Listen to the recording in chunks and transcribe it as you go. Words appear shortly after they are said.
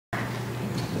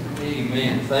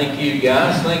Amen. Thank you,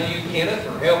 guys. Thank you, Kenneth,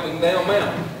 for helping them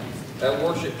out. That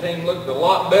worship team looked a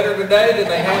lot better today than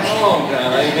they have in a long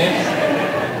time.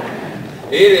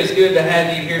 Amen. It is good to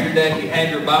have you here today. If you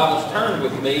have your Bibles, turn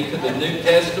with me to the New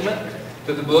Testament,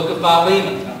 to the book of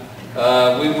Philemon.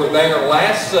 We were there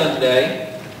last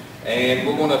Sunday, and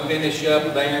we're going to finish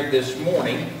up there this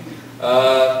morning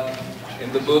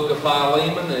in the book of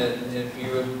Philemon. And if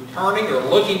you're turning or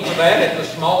looking for that, it's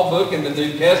a small book in the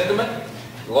New Testament,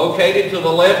 located to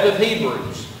the left of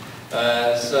Hebrews.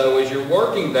 So as you're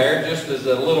working there, just as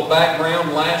a little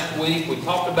background, last week we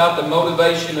talked about the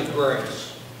motivation of grace.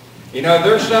 You know,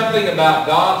 there's something about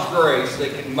God's grace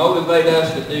that can motivate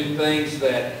us to do things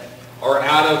that are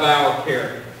out of our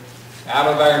character, out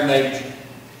of our nature.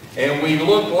 And we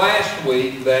looked last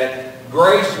week that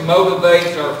grace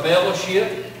motivates our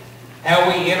fellowship, how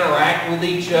we interact with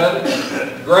each other.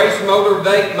 Grace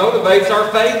motivates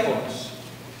our faithfulness.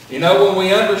 You know, when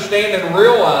we understand and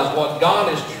realize what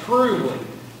God has truly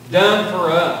done for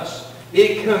us,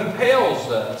 it compels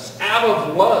us out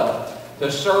of love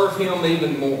to serve Him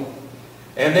even more.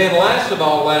 And then last of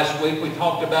all, last week we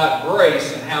talked about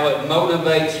grace and how it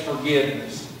motivates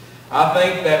forgiveness. I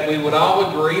think that we would all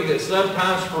agree that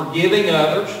sometimes forgiving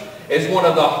others is one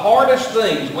of the hardest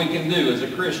things we can do as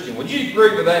a Christian. Would you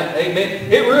agree with that?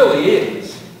 Amen? It really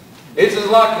is. It's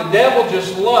like the devil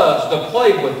just loves to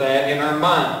play with that in our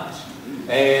minds.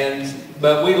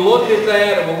 But we looked at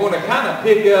that, and we're going to kind of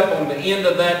pick up on the end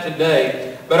of that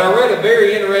today. But I read a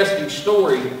very interesting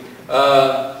story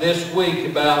this week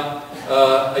about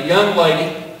a young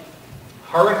lady.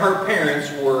 Her and her parents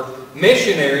were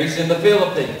missionaries in the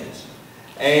Philippines.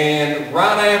 And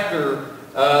right after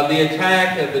the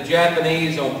attack of the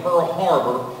Japanese on Pearl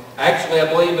Harbor, actually,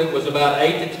 I believe it was about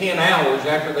 8 to 10 hours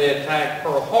after they attacked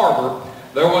Pearl Harbor,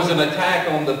 there was an attack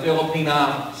on the Philippine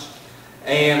Islands.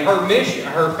 And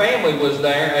her family was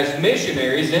there as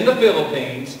missionaries in the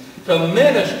Philippines to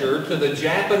minister to the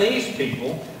Japanese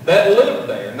people that lived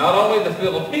there. Not only the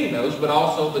Filipinos, but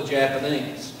also the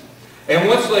Japanese. And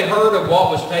once they heard of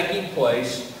what was taking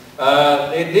place,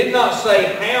 it did not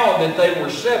say how that they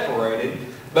were separated,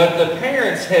 but the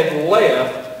parents had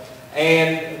left,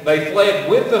 and they fled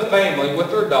with the family,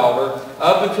 with their daughter,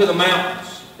 up into the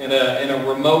mountains in a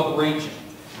remote region.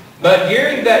 But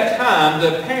during that time,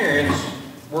 the parents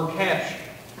were captured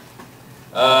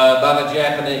by the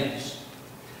Japanese.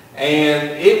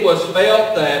 And it was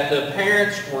felt that the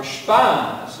parents were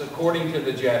spies, according to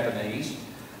the Japanese.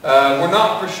 We're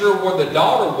not for sure where the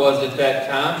daughter was at that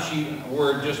time.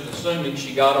 We're just assuming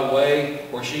she got away,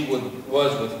 or she was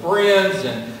with friends,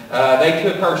 and they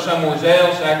took her somewhere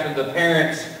else after the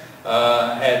parents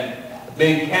had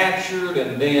been captured.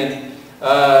 And then,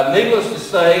 needless to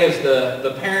say, as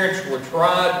the parents were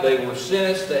tried, they were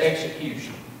sentenced to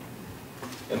execution,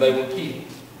 and they were killed.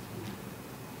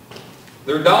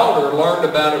 Their daughter learned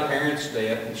about her parents'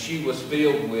 death, and she was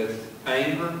filled with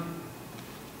anger,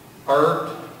 hurt,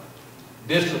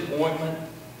 disappointment,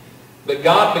 but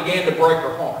God began to break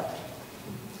her heart.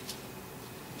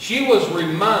 She was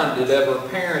reminded of her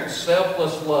parents'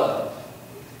 selfless love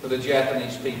for the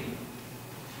Japanese people.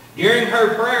 During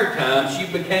her prayer time,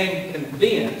 she became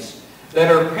convinced that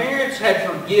her parents had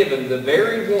forgiven the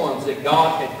very ones that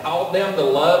God had called them to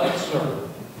love and serve,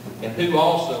 and who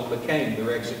also became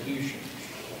their executioners.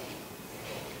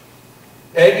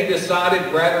 Peggy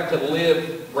decided rather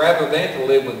than to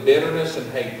live with bitterness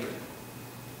and hatred,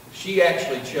 she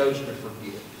actually chose to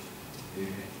forgive.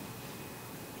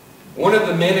 One of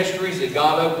the ministries that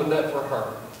God opened up for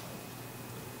her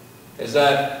is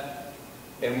that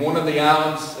in one of the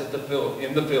islands in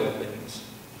the Philippines,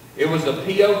 it was a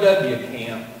POW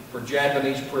camp for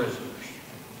Japanese prisoners.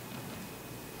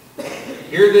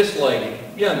 Here this lady,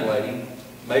 young lady,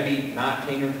 maybe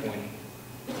 19 or 20,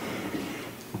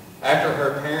 after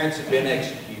her parents had been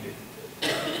executed,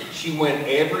 she went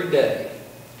every day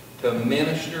to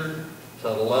minister, to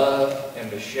love,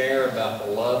 and to share about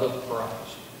the love of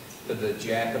Christ to the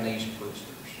Japanese prisoners.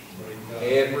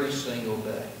 Every single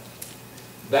day.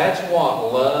 That's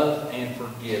what love and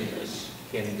forgiveness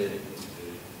can do.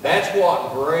 That's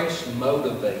what grace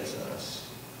motivates us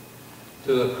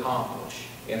to accomplish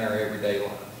in our everyday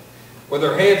life. With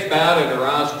our heads bowed and our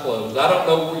eyes closed, I don't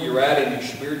know where you're at in your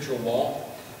spiritual walk,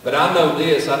 but I know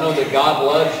this. I know that God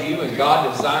loves you, and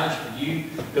God desires for you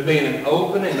to be in an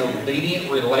open and obedient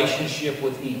relationship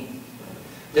with Him.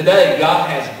 Today, God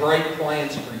has great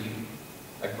plans for you,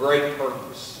 a great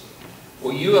purpose.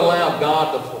 Will you allow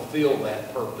God to fulfill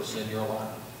that purpose in your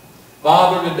life?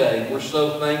 Father, today, we're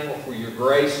so thankful for your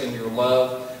grace and your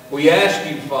love. We ask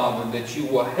you, Father, that you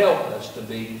will help us to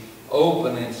be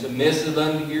open and submissive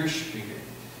unto your Spirit.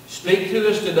 Speak to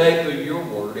us today through your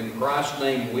word. In Christ's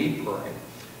name we pray.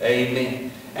 Amen.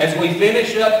 As we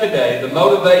finish up today, the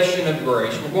motivation of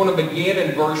grace, we're going to begin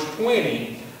in verse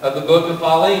 20 of the book of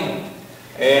Philemon.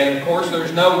 And of course,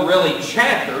 there's no really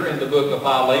chapter in the book of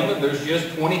Philemon. There's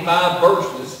just 25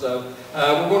 verses. So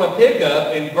we're going to pick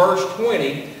up in verse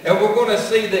 20, and we're going to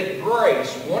see that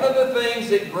grace, one of the things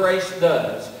that grace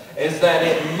does, is that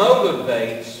it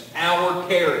motivates our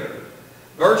character.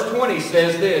 Verse 20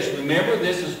 says this. Remember,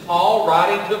 this is Paul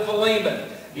writing to Philemon.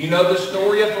 You know the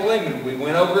story of Philemon. We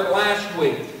went over it last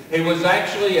week. He was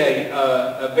actually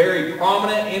a very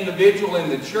prominent individual in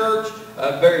the church,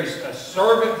 a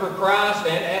servant for Christ,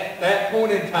 and at that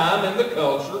point in time in the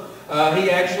culture, he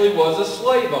actually was a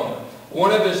slave owner.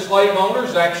 One of his slave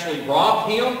owners actually robbed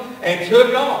him and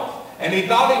took off. And he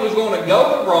thought he was going to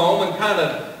go to Rome and kind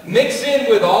of mix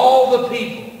in with all the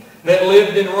people that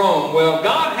lived in Rome. Well,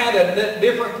 God had a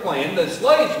different plan. The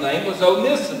slave's name was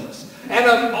Onesimus. And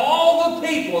of all the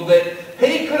people that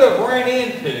he could have ran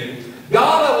into,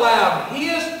 God allowed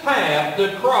his path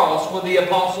to cross with the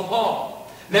Apostle Paul.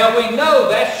 Now we know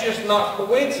that's just not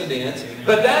coincidence,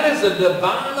 but that is a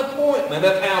divine appointment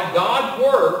of how God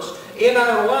works in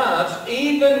our lives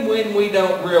even when we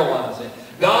don't realize it.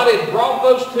 God had brought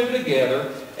those two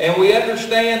together, and we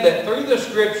understand that through the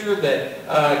Scripture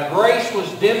that grace was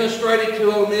demonstrated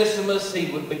to Onesimus. He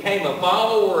became a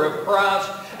follower of Christ.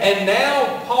 And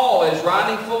now Paul is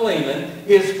writing Philemon,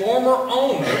 his former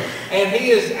owner, and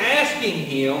he is asking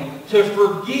him to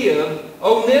forgive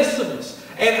Onesimus.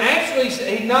 And actually,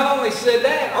 he not only said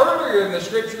that, earlier in the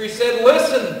Scripture he said,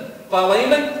 listen,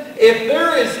 Philemon, if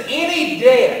there is any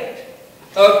debt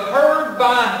occurred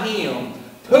by him,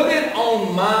 put it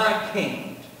on my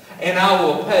account, and I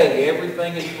will pay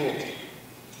everything in full.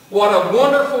 What a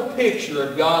wonderful picture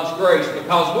of God's grace,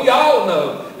 because we all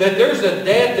know that there's a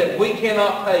debt that we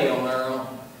cannot pay on our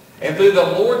own. And through the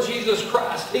Lord Jesus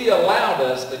Christ, he allowed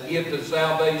us the gift of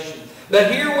salvation.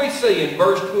 But here we see in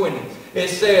verse 20, it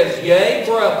says, Yea,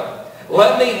 brother,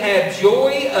 let me have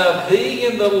joy of thee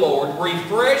in the Lord.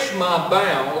 Refresh my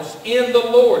bowels in the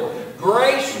Lord.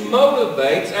 Grace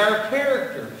motivates our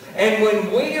character. And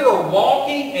when we are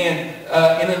walking in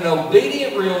an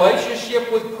obedient relationship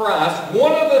with Christ,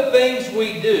 one of the things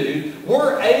we do,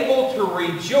 we're able to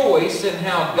rejoice in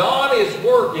how God is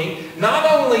working, not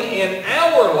only in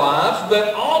our lives,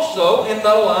 but also in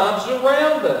the lives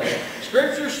around us.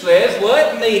 Scripture says,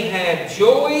 let me have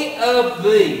joy of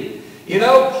thee. You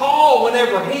know, Paul,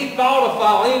 whenever he thought of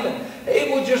Philemon,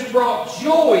 it would just brought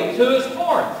joy to his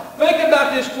heart. Think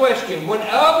about this question. When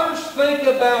others think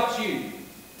about you,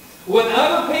 when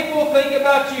other people think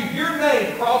about you, your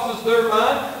name crosses their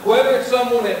mind, whether it's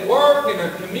someone at work, in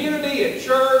a community, at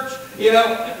church, you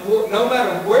know, no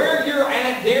matter where you're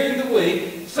at during the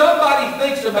week, somebody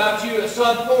thinks about you at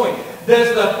some point. Does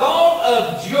the thought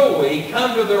of joy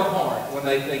come to their heart when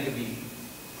they think of you?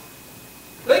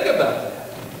 Think about that.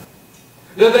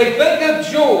 Do they think of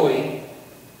joy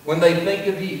when they think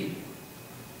of you?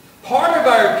 Part of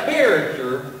our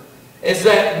character is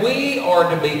that we are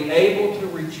to be able to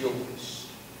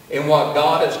rejoice in what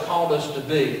God has called us to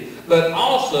be, but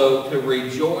also to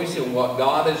rejoice in what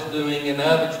God is doing in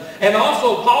others. And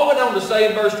also, Paul went on to say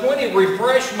in verse 20,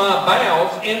 refresh my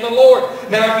bowels in the Lord.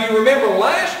 Now, if you remember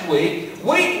last week,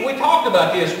 we talked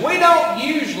about this. We don't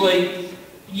usually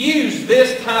use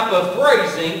this type of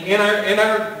phrasing in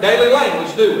our daily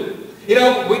language, do we? You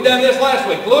know, we've done this last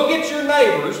week. Look at your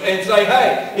neighbors and say,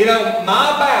 hey, you know,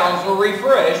 my bowels are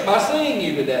refreshed by seeing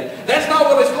you today. That's not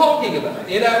what it's talking about.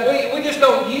 You know, we just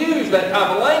don't use that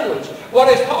type of language. What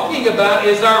it's talking about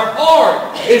is our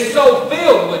heart is so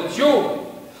filled with joy.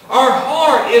 Our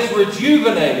heart is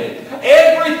rejuvenated.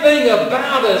 Everything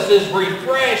about us is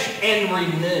refreshed and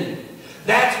renewed.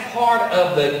 That's part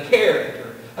of the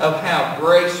character of how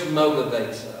grace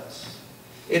motivates us.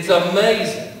 It's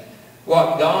amazing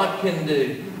what God can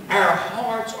do. Our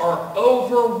hearts are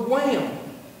overwhelmed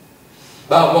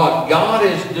by what God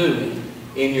is doing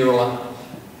in your life.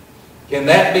 Can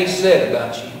that be said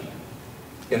about you?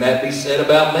 Can that be said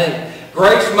about me?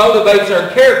 Grace motivates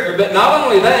our character, but not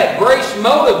only that, grace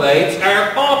motivates our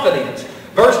confidence.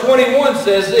 Verse 21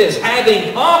 says this,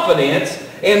 having confidence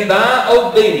in thy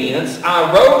obedience,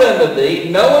 I wrote unto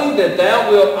thee, knowing that thou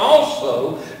wilt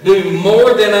also do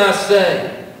more than I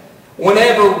say.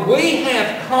 Whenever we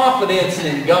have confidence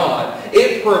in God,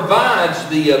 it provides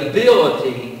the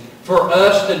ability for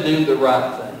us to do the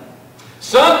right thing.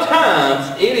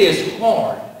 Sometimes it is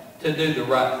hard to do the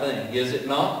right thing, is it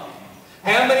not?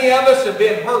 How many of us have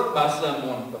been hurt by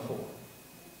someone before?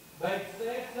 They've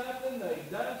said something,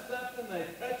 they've done something,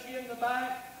 they've cut you in the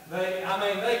back,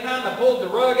 They kind of pulled the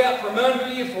rug out from under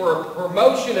you for a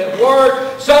promotion at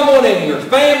work, someone in your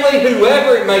family,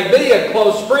 whoever it may be, a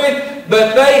close friend,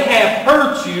 but they have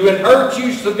hurt you and hurt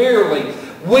you severely.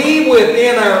 We,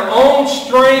 within our own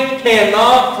strength,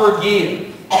 cannot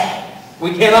forgive.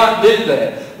 We cannot do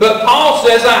that. But Paul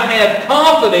says, I have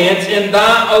confidence in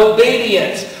thy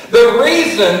obedience. The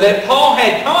reason that Paul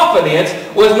had confidence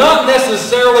was not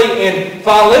necessarily in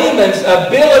Philemon's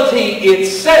ability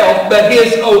itself, but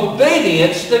his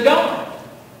obedience to God.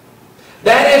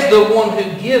 That is the one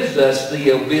who gives us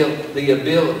the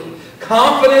ability.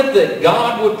 Confident that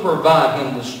God would provide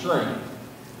him the strength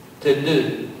to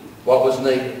do what was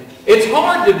needed. It's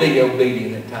hard to be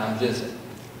obedient at times, isn't it?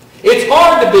 It's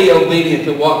hard to be obedient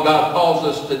to what God calls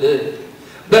us to do.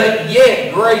 But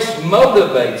yet, grace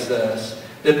motivates us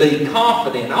to be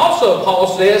confident. Also,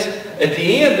 Paul says at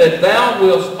the end that thou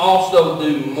wilt also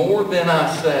do more than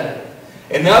I say.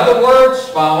 In other words,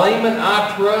 Philemon,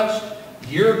 I trust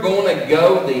you're going to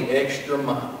go the extra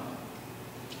mile.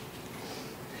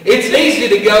 It's easy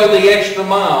to go the extra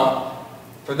mile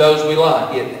for those we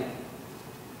like, isn't it?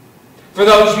 For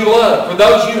those you love, for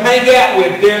those you hang out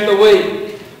with during the week.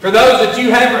 For those that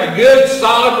you have a good,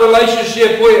 solid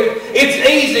relationship with, it's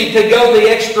easy to go the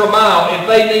extra mile if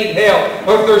they need help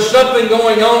or if there's something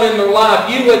going on in their life.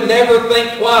 You would never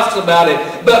think twice about it.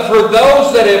 But for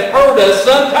those that have hurt us,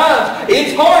 sometimes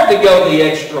it's hard to go the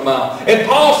extra mile. And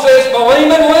Paul says,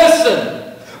 Philemon, listen.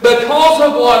 Because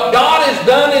of what God has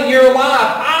done in your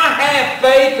life, I have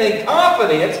faith and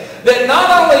confidence that not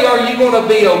only are you going to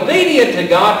be obedient to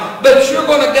God, but you're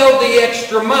going to go the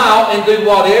extra mile and do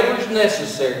whatever is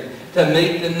necessary to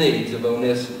meet the needs of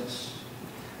Onesimus.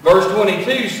 Verse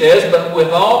 22 says, But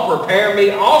withal prepare me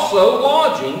also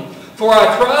lodging, for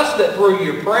I trust that through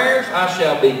your prayers I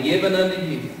shall be given unto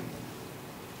you.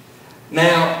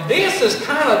 Now, this is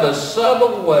kind of a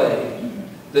subtle way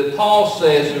that Paul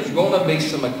says there's going to be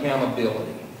some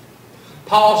accountability.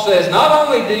 Paul says not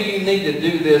only do you need to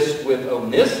do this with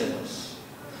Onesimus,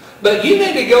 but you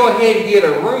need to go ahead and get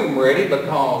a room ready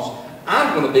because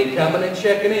I'm going to be coming and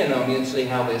checking in on you and see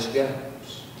how this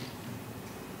goes.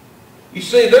 You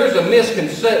see, there's a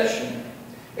misconception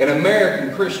in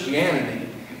American Christianity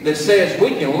that says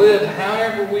we can live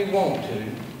however we want to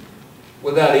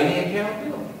without any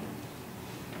accountability.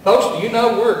 Folks, do you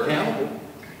know we're accountable?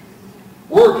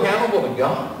 We're accountable to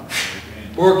God.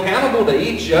 We're accountable to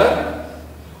each other.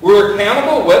 We're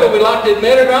accountable, whether we like to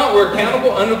admit it or not, we're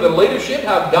accountable under the leadership,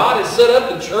 how God has set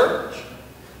up the church.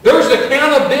 There's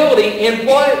accountability in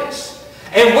place.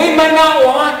 And we may not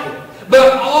like it,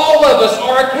 but all of us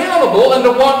are accountable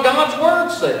under what God's Word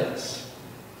says.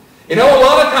 You know, a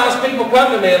lot of times people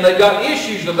come to me and they've got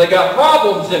issues and they've got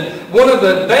problems, and one of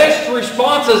the best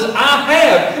responses I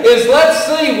have is, let's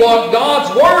see what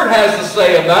God's Word has to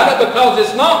say about it, because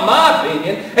it's not my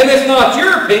opinion and it's not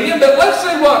your opinion, but let's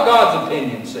see what God's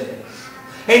opinion says.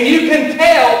 And you can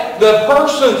tell the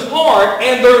person's heart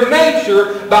and their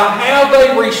nature by how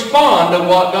they respond to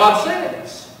what God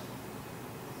says.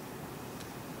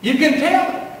 You can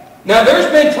tell it. Now,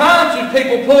 there's been times when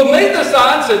people pulled me to the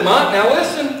side and said, Mike, now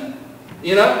listen,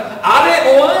 you know, I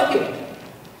didn't like it.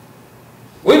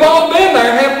 We've all been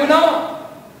there, have we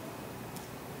not?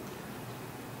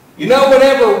 You know,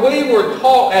 whenever we were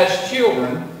taught as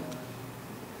children,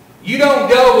 you don't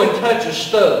go and touch a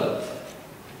stove,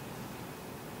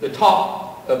 the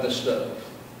top of the stove.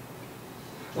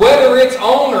 Whether it's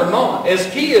on or not. As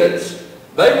kids,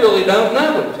 they really don't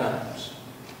know at times.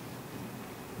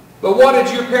 But what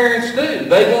did your parents do?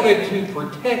 They wanted to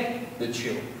protect the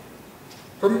children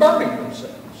from burning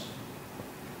themselves.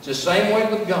 It's the same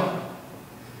way with God.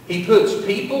 He puts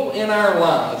people in our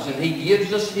lives and He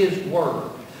gives us His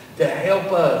Word to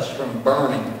help us from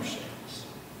burning ourselves,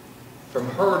 from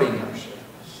hurting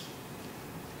ourselves.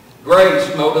 Grace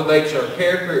motivates our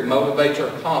character, it motivates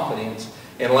our confidence,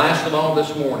 and last of all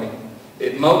this morning,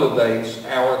 it motivates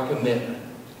our commitment.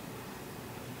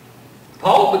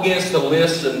 Paul begins to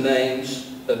list some names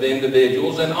of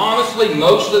individuals, and honestly,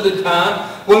 most of the time,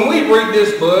 when we read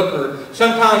this book, or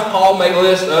sometimes Paul may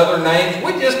list other names,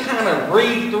 we just kind of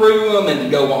read through them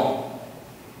and go on.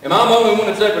 Am I the only one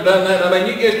that's ever done that? I mean,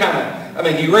 you just kind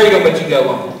of, you read them, but you go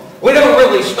on. We don't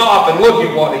really stop and look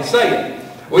at what he's saying.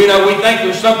 We think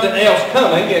there's something else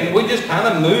coming, and we just kind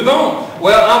of move on.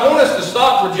 Well, I want us to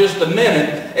stop for just a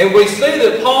minute, and we see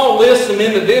that Paul lists some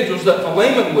individuals that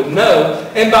Philemon would know,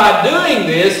 and by doing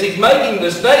this, he's making the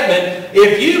statement,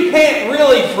 if you can't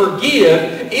really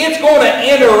forgive, it's going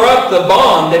to interrupt the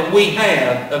bond that we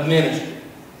have of ministry.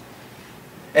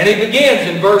 And he begins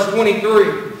in verse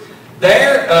 23.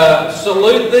 There,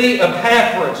 salute thee,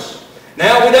 Epaphras,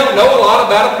 Now, we don't know a lot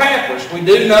about Epaphras. We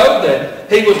do know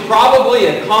that he was probably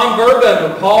a convert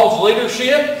under Paul's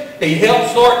leadership. He helped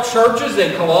start churches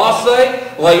in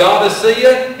Colossae,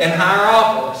 Laodicea, and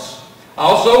Hierapolis.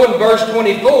 Also in verse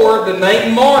 24, the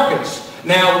name Marcus.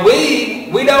 Now,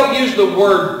 we don't use the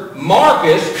word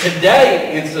Marcus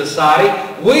today in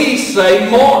society. We say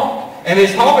Mark. And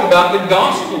he's talking about the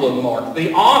Gospel of Mark,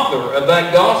 the author of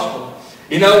that Gospel.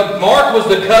 You know, Mark was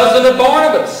the cousin of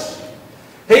Barnabas.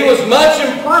 He was much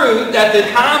improved at the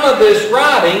time of this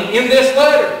writing in this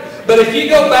letter. But if you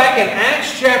go back in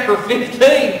Acts chapter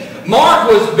 15, Mark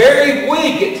was very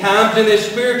weak at times in his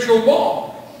spiritual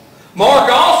walk. Mark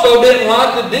also didn't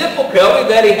like the difficulty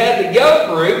that he had to go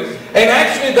through. And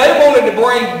actually they wanted to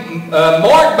bring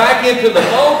Mark back into the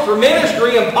fold for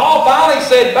ministry. And Paul finally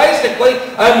said basically,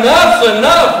 enough's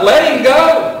enough. Let him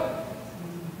go.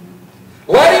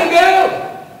 Let him go.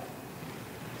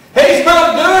 He's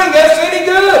not doing us any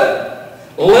good.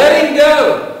 Let him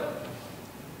go.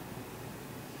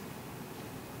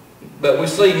 But we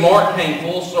see Mark came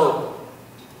full circle.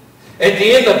 At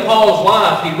the end of Paul's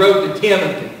life, he wrote to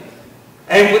Timothy.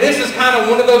 And this is kind of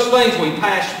one of those things we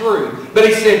pass through. But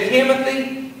he said,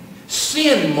 Timothy,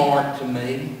 send Mark to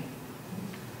me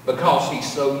because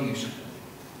he's so useful.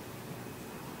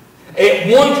 At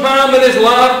one time in his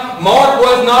life, Mark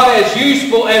was not as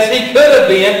useful as he could have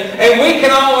been, and we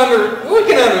can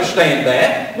understand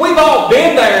that. We've all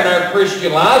been there in our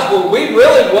Christian lives where we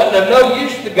really wasn't of no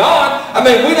use to God. I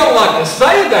mean, we don't like to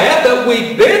say that, but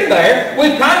we've been there.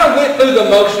 We kind of went through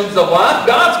the motions of life.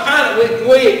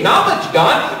 We acknowledge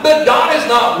God, but God is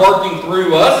not working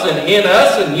through us and in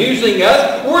us and using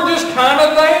us. We're just kind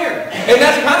of there. And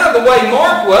that's kind of the way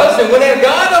Mark was. And when it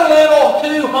got a little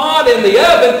too hot in the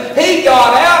oven, he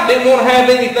got out, didn't want to have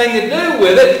anything to do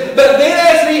with it. But then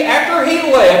after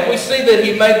he left, we see that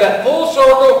he made that full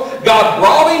circle. God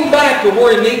brought him back to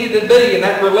where he needed to be in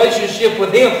that relationship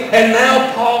with him. And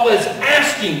now Paul is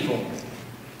asking for him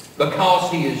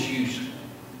because he is useful.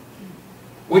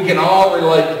 We can all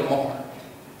relate to Mark.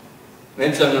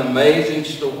 And it's an amazing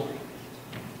story.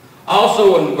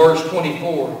 Also in verse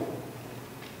 24,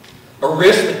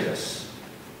 Aristarchus.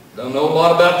 Don't know a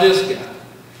lot about this guy.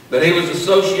 But he was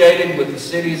associated with the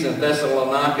cities of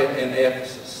Thessalonica and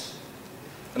Ephesus.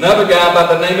 Another guy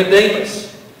by the name of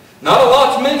Demas. Not a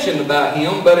lot's mentioned about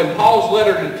him, but in Paul's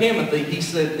letter to Timothy, he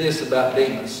said this about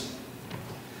Demas.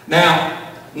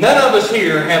 Now, none of us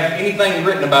here have anything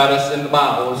written about us in the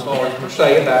Bible as far as per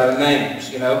se about our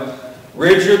names. You know,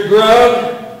 Richard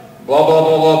Grug, blah, blah,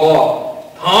 blah, blah, blah.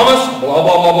 Thomas, blah, blah,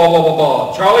 blah, blah, blah, blah,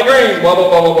 blah. Charlie Green, blah, blah,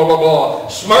 blah, blah, blah, blah, blah.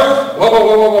 Smurf, blah, blah,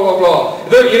 blah, blah, blah, blah,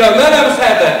 blah. You know, none of us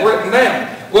have that written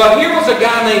down. Well, here was a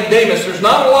guy named Demas. There's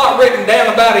not a lot written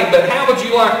down about him, but how would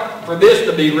you like for this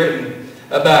to be written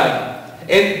about him?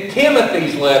 In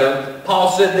Timothy's letter,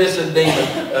 Paul said this of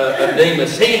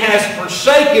Demas. He has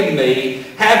forsaken me,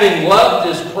 having loved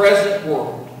this present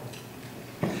world.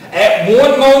 At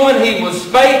one moment he was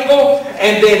faithful,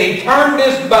 and then he turned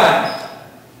his back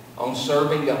on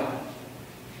serving God.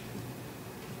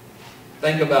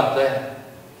 Think about that.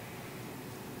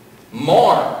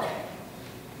 Mark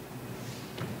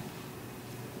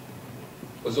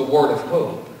was a word of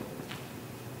hope.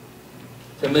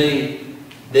 To me,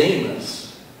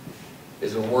 Demas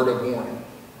is a word of warning.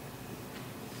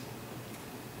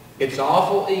 It's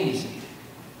awful easy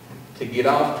to get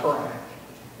off track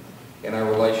in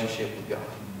our relationship with God.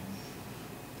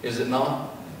 Is it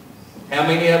not? How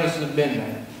many of us have been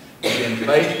there? We've been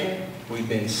faithful, we've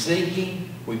been seeking,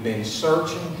 we've been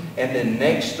searching, and the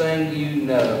next thing you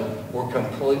know, we're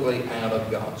completely out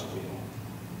of God's will.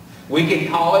 We can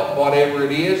call it whatever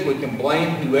it is, we can blame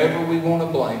whoever we want to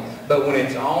blame, but when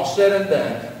it's all said and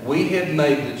done, we have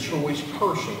made the choice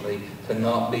personally to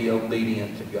not be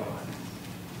obedient to God.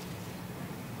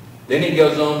 Then he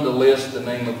goes on to list the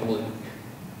name of Luke.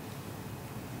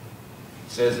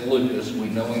 It says Lucas, we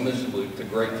know him as Luke, the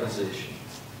great physician.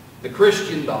 The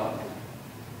Christian doctor,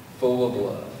 full of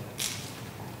love.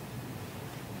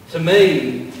 To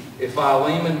me, if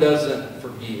Philemon doesn't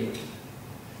forgive,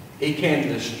 he can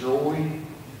destroy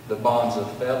the bonds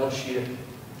of fellowship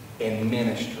and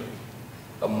ministry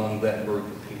among that group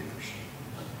of peers.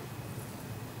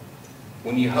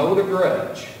 When you hold a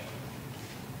grudge,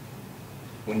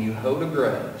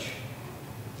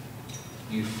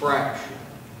 you fracture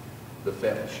the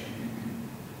fellowship.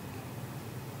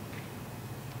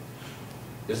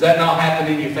 Does that not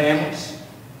happen in your families?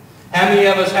 How many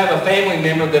of us have a family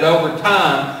member that over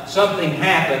time something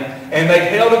happened and they've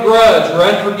held a grudge or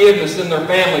unforgiveness in their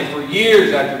family for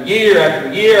years after year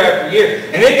after year after year,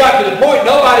 and it got to the point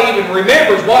nobody even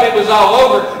remembers what it was all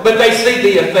over, but they see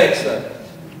the effects of it.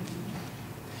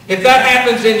 If that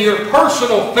happens in your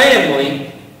personal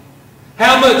family,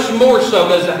 how much more so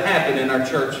does it happen in our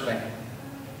church family?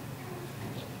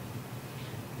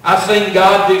 I've seen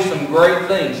God do some great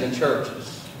things in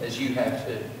churches, as you have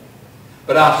too.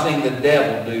 But I've seen the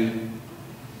devil do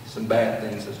some bad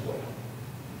things as well.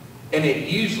 And it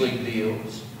usually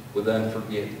deals with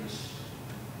unforgiveness.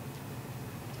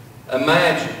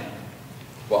 Imagine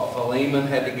what Philemon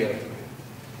had to go through.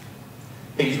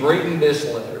 He's reading this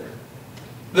letter.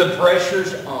 The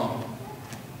pressure's on.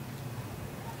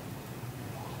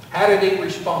 How did he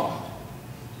respond?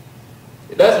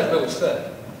 It doesn't really say.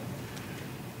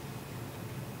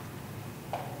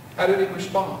 How did he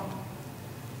respond?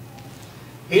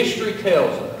 History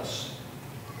tells us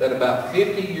that about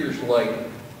 50 years later,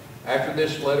 after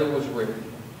this letter was written,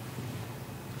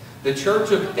 the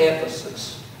church of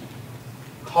Ephesus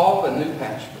called a new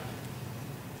pastor.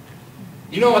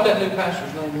 You know what that new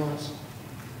pastor's name was?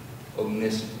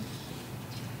 Onesimus.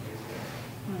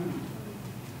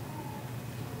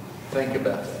 Think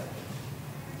about that.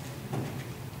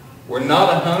 We're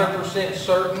not 100%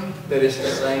 certain that it's the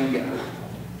same guy.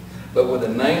 But with a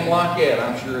name like that,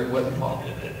 I'm sure it wasn't Paul.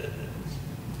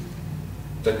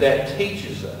 But that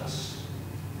teaches us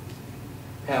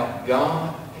how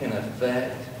God can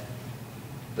affect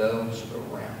those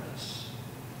around us.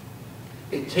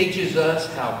 It teaches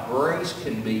us how grace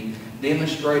can be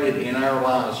demonstrated in our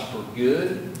lives for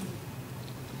good,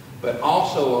 but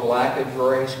also a lack of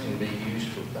grace can be used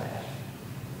for bad.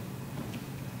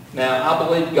 Now, I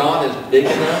believe God is big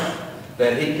enough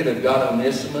that he could have got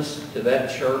Onesimus to that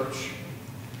church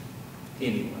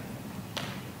anyway.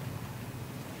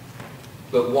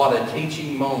 But what a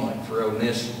teaching moment for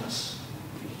Onesimus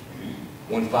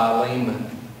when Philemon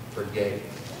forgave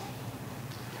him.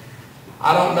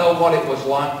 I don't know what it was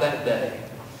like that day,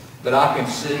 but I can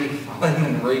see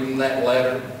Philemon reading that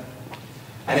letter.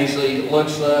 And he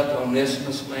looks up,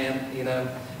 Onesimus, man, you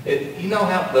know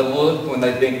how the look when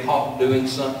they've been caught doing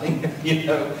something,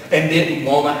 and didn't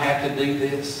want to have to do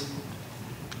this?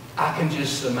 I can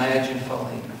just imagine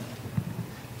Philemon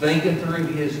thinking through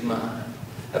his mind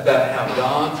about how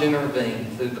God's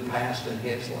intervened through the past in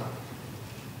his life.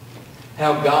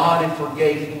 How God had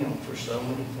forgave him for so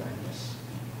many things.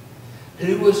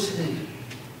 Who was he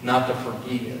not to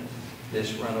forgive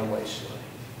this runaway slave?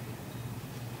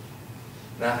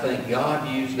 And I think God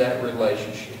used that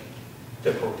relationship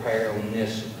to prepare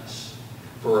Onesimus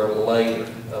for a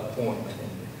later appointment in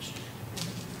ministry.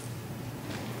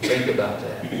 Think about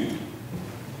that.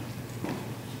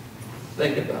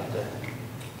 Think about that.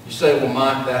 You say, well,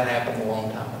 Mike, that happened a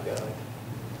long time ago.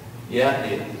 Yeah, it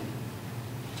did.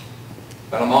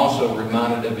 But I'm also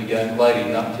reminded of a young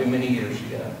lady not too many years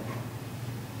ago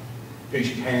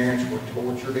whose parents were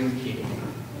tortured and killed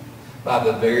by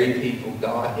the very people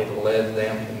God had led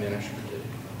them to minister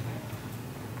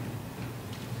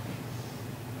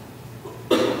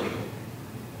to.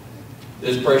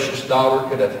 This precious daughter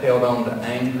could have held on to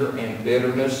anger and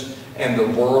bitterness, and the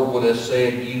world would have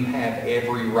said, you have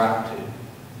every right to.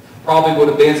 Probably would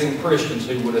have been some Christians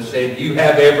who would have said, you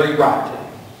have every right to.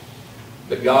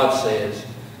 But God says,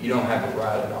 you don't have a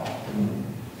right at all.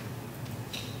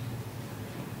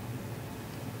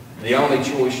 The only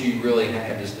choice you really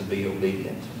have is to be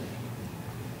obedient to me.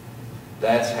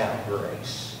 That's how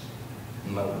grace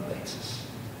motivates us.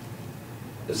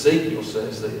 Ezekiel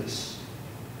says this,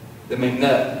 the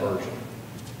McNutt version.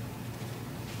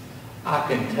 I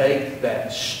can take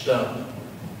that stone,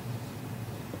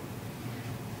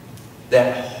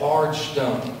 that hard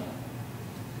stone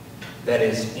that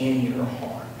is in your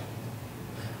heart.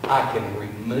 I can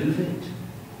remove it,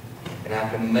 and I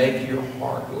can make your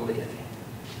heart living.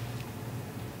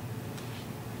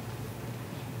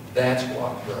 That's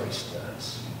what grace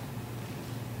does.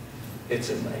 It's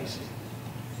amazing.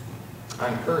 I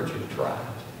encourage you to try it.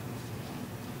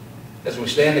 As we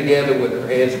stand together with our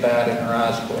heads bowed and our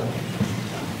eyes closed.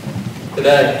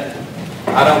 Today,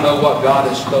 I don't know what God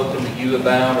has spoken to you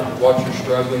about or what you're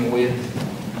struggling with,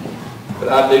 but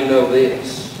I do know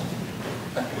this.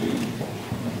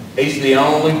 He's the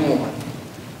only one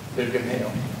who can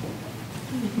help.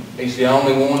 He's the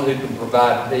only one who can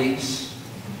provide peace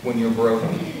when you're broken.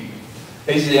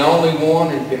 He's the only one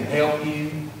who can help you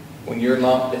when you're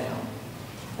knocked down.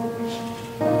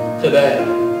 Today,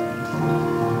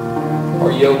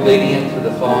 are you obedient to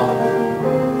the Father?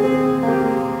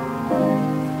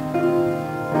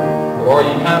 Or are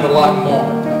you kind of like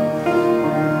Mark?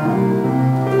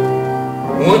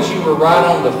 Once you were right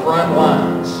on the front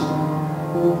lines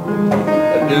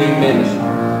of doing ministry,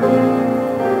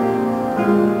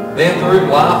 then through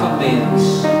life events,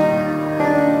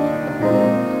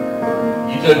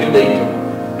 you took a detour.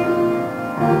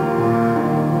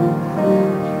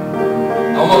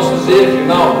 almost as if you're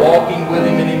not walking with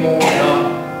Him anymore,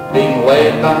 not being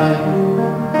led by Him,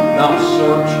 not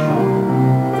searching.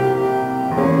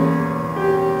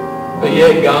 But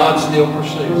yet God still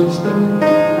pursues us.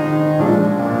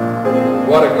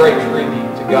 What a great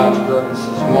tribute to God's grace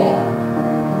as Mark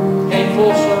came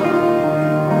full circle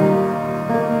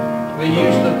to be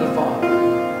used of the Father.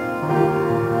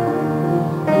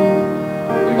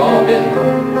 We've all been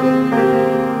there.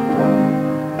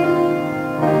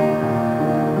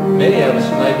 Many of us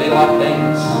may be like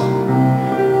Demas.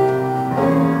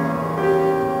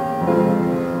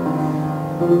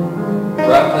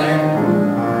 Right there,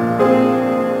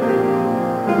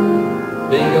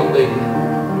 being obedient.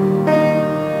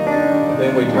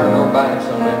 Then we turn our backs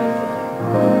on everything.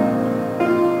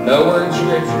 Nowhere in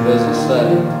Scripture does it say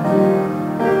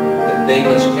that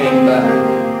Demas came back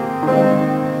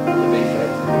to be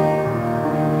faithful.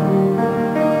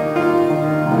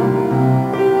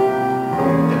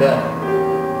 Today,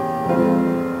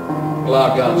 allow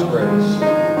God's grace to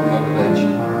motivate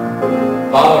you.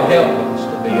 Father, help us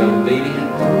to be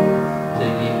obedient to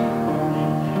You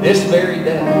this very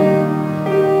day,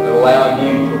 and allow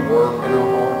You to work in our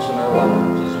hearts and our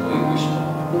lives as we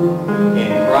respond. In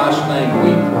Christ's name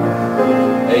we pray.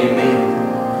 Amen.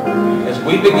 As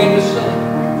we begin to sing,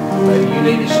 maybe you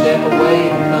need to step away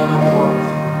and come and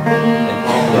pray and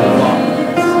talk to the Father.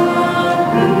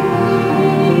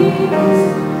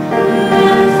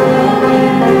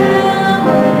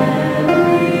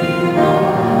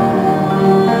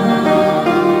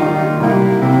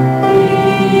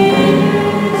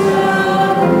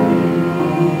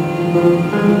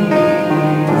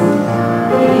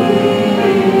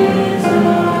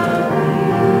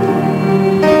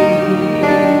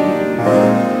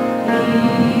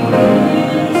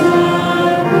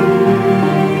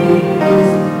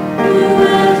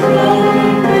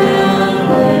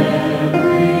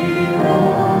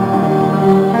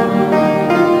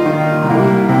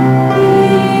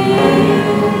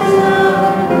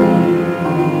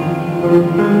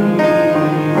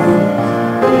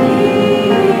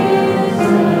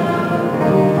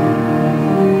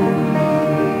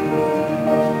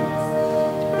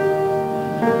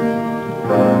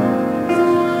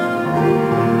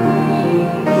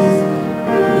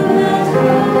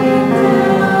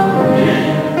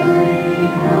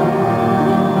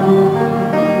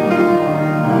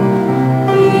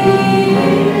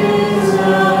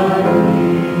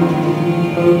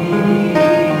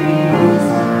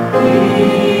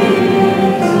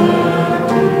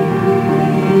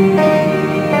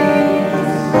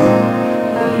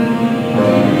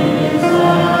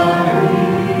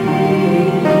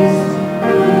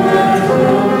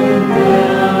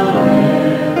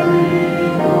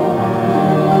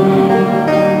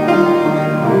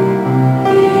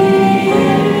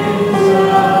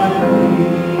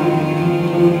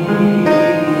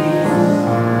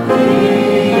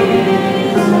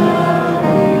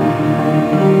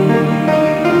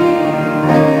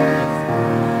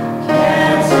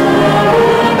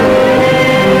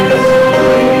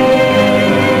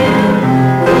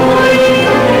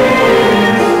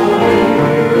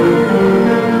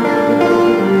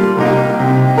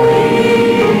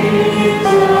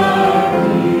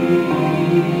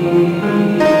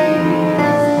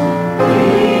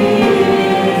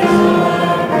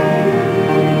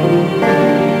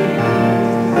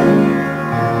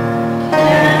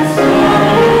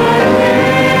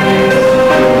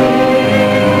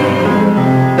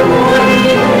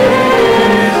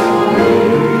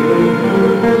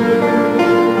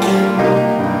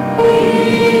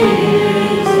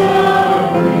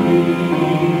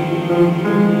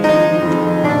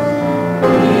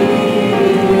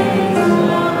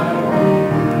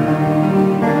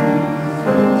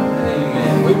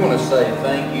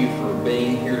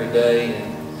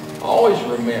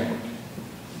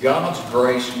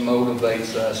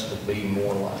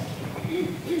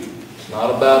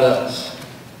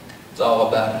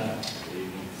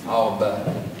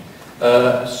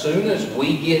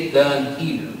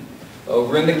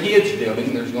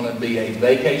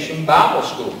 Vacation Bible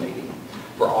School meeting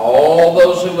for all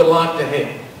those who would like to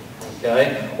help,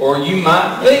 okay? Or you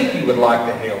might think you would like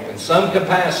to help in some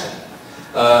capacity.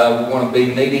 We're going to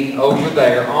be meeting over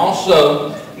there.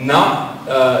 Also,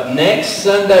 next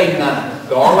Sunday night,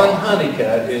 Garland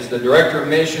Honeycutt is the Director of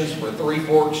Missions for Three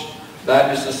Forks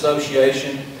Baptist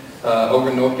Association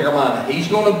over in North Carolina. He's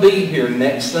going to be here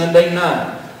next Sunday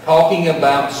night talking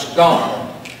about Scotland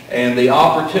and the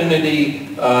opportunity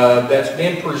that's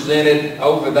been presented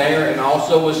over there, and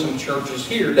also with some churches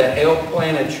here to help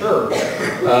plant a church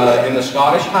in the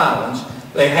Scottish Highlands.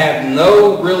 They have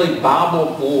no really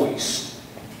Bible voice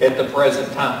at the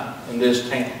present time in this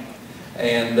town.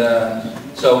 And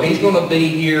so he's going to be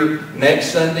here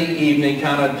next Sunday evening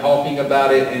kind of talking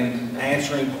about it and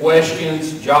answering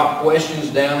questions. Jot questions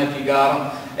down if you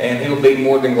got them, and he'll be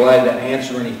more than glad to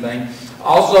answer anything.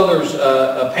 Also, there's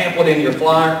a pamphlet in your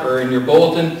flyer or in your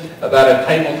bulletin about a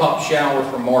tabletop shower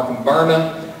from Mark and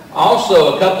Berna.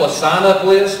 Also, a couple of sign-up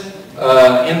lists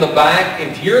in the back.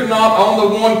 If you're not on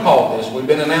the one-call list, we've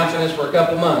been announcing this for a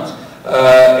couple months,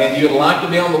 and you'd like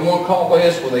to be on the one-call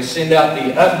list where they send out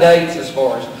the updates as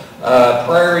far as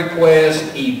prayer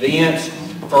requests, events.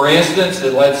 For instance,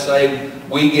 let's say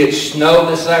we get snow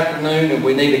this afternoon and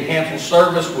we need to cancel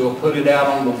service, we'll put it out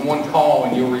on the one call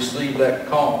and you'll receive that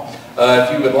call.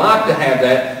 If you would like to have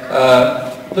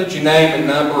that, put your name and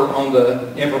number on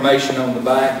the information on the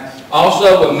back.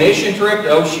 Also, a mission trip to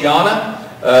Oceana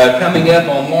coming up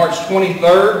on March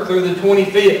 23rd through the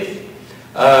 25th.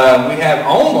 We have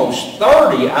almost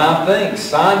 30, I think,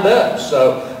 signed up.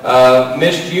 So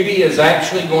Miss Judy is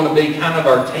actually going to be kind of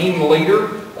our team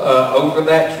leader over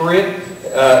that trip.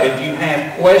 If you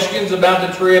have questions about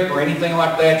the trip or anything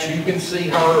like that, you can see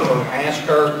her or ask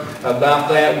her about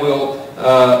that. We'll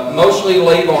mostly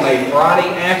leave on a Friday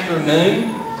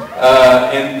afternoon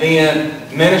and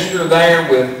then minister there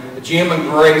with Jim and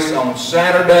Grace on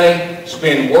Saturday,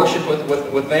 spend worship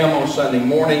with them on Sunday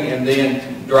morning, and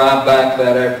then drive back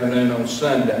that afternoon on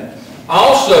Sunday.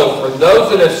 Also, for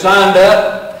those that have signed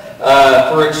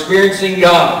up for Experiencing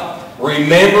God,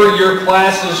 remember your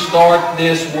classes start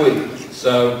this week.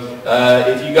 So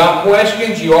if you got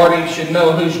questions, you already should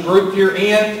know whose group you're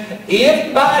in.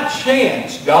 If by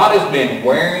chance God has been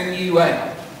wearing you out,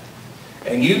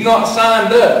 and you've not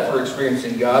signed up for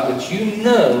Experiencing God, but you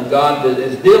know God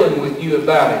is dealing with you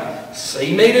about it,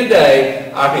 see me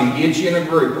today. I can get you in a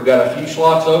group. We've got a few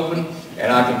slots open,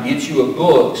 and I can get you a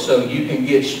book so you can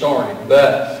get started.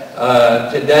 But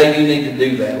today you need to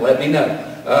do that. Let me know.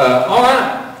 All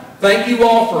right. Thank you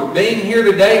all for being here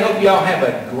today. Hope y'all have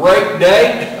a great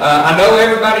day. I know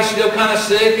everybody's still kind of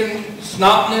sick and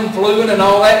snotting and fluing and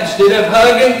all that. Instead of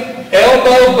hugging,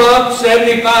 elbow bump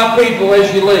 75 people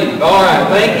as you leave. All right.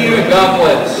 Thank you and God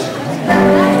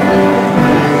bless.